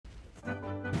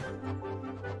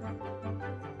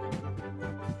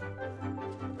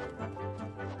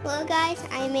Hello guys,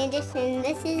 I'm Anderson.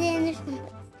 This is Anderson.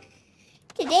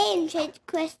 Today in Treasure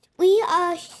Quest,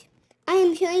 I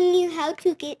am showing you how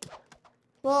to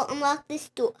unlock this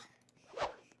door.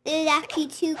 There's actually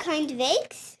two kinds of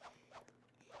eggs,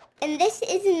 and this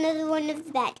is another one of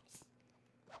the badges.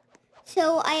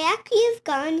 So I actually have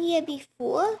gone here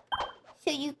before.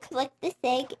 So you collect this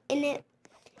egg in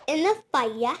the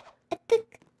fire at the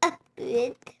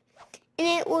upgrade,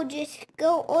 and it will just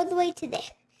go all the way to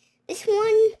there. This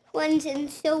one runs in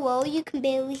so low you can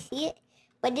barely see it,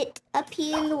 but it's up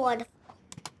here in the waterfall.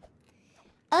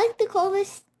 I like to call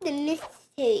this the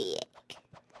mystery egg.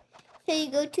 So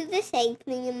you go to this egg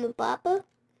thing in the bobber.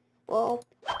 Well,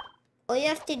 all you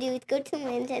have to do is go to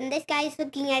land, and this guy is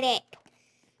looking at it.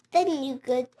 Then you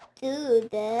go through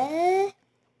the...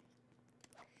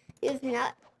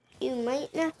 You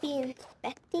might not be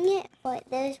inspecting it, but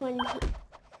there's one here.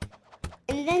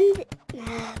 And then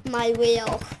my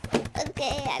wheel.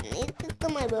 Okay, I need to do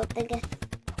my wheel again.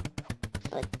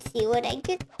 Let's see what I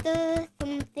get.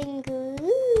 Something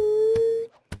good.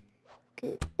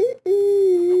 Good.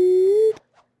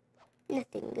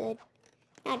 Nothing good.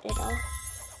 Not at all.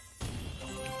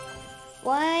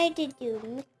 Why did you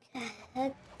mix?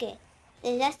 Okay.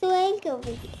 There's also an egg over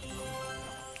here.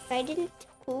 I didn't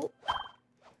cool.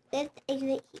 There's egg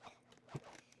right here.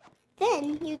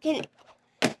 Then you can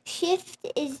shift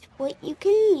is what you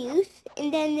can use,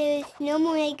 and then there's no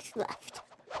more eggs left.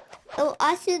 I'll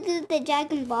also do the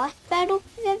dragon boss battle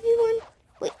for everyone.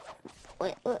 Wait.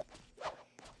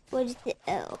 What is it?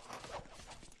 Oh.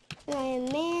 Am I a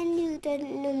man who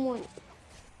doesn't know more?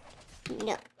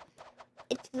 No.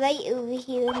 It's right over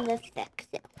here in the effects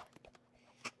zone.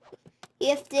 You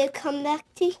have to come back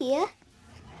to here,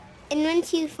 and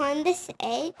once you find this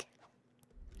egg,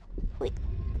 wait,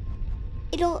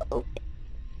 it'll open.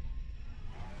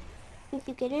 Once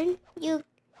you get in, you'll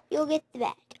get the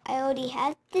badge. I already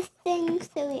have this thing,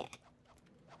 so yeah.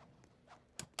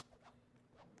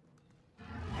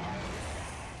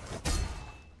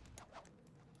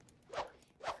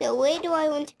 So where do I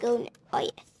want to go now? Oh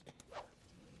yes.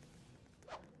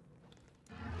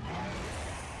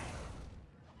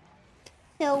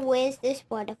 So where's this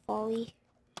waterfall?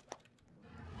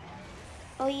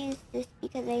 I'll use this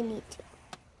because I need to.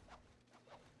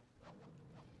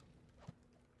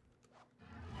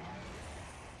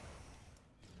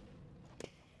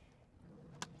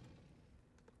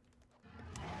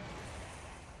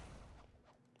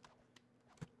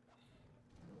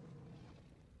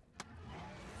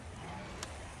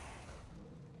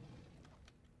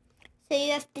 So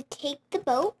you have to take the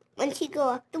boat once you go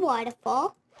up the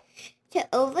waterfall to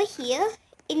over here,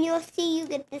 and you'll see you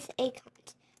get this egg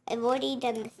hunt. I've already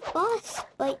done this boss,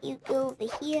 but you go over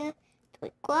here to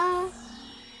a glass,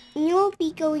 and you'll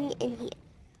be going in here.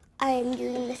 I am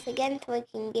doing this again so I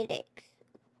can get eggs.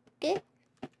 Okay?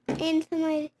 And for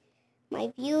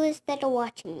my viewers that are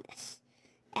watching this,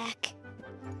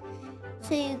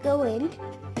 so you go in.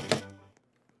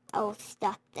 I'll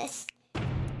stop this.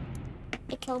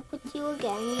 I teleport you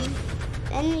again.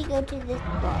 Then we go to this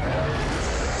bar.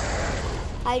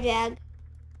 Hi, Drag.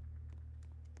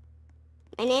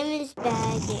 My name is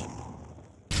Baggy.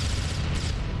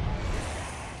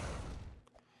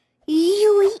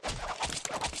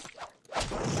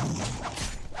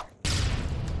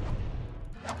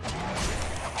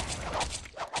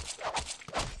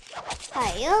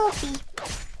 Hi, Opie.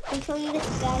 I'm showing this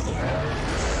Baggy.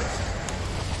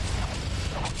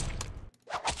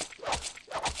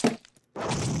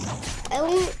 I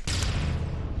won't.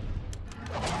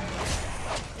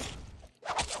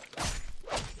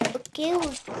 Okay,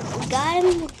 we got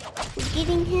him. We're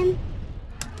getting him.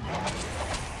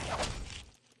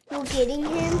 We're getting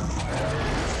him.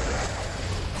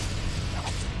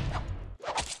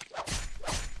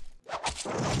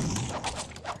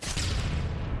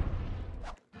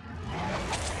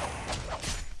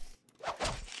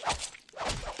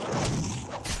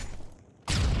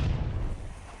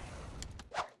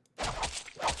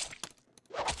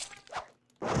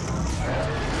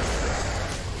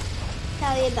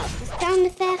 Sorry about the sound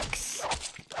effects.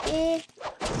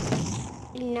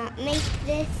 Did not make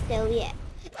this, so yeah.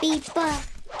 Beeper.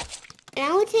 And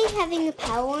I would say having the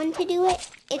power on to do it,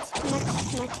 it's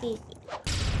much easier.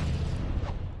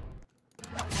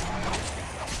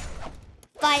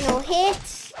 Final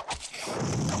hits.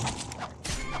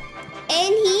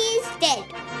 And he is dead.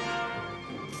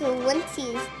 So once he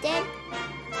is dead,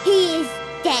 he is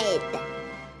dead.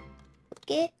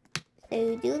 Okay? So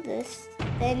you do this,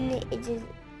 then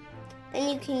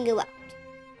you can go out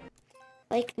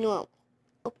like normal.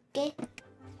 Okay?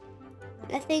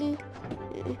 Nothing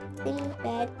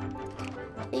bad.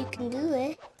 So you can do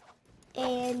it.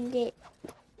 and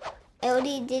I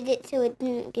already did it so it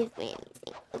didn't give me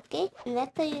anything. Okay, and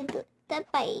that's how you do the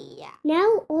bye.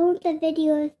 Now all the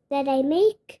videos that I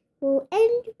make will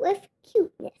end with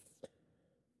cuteness.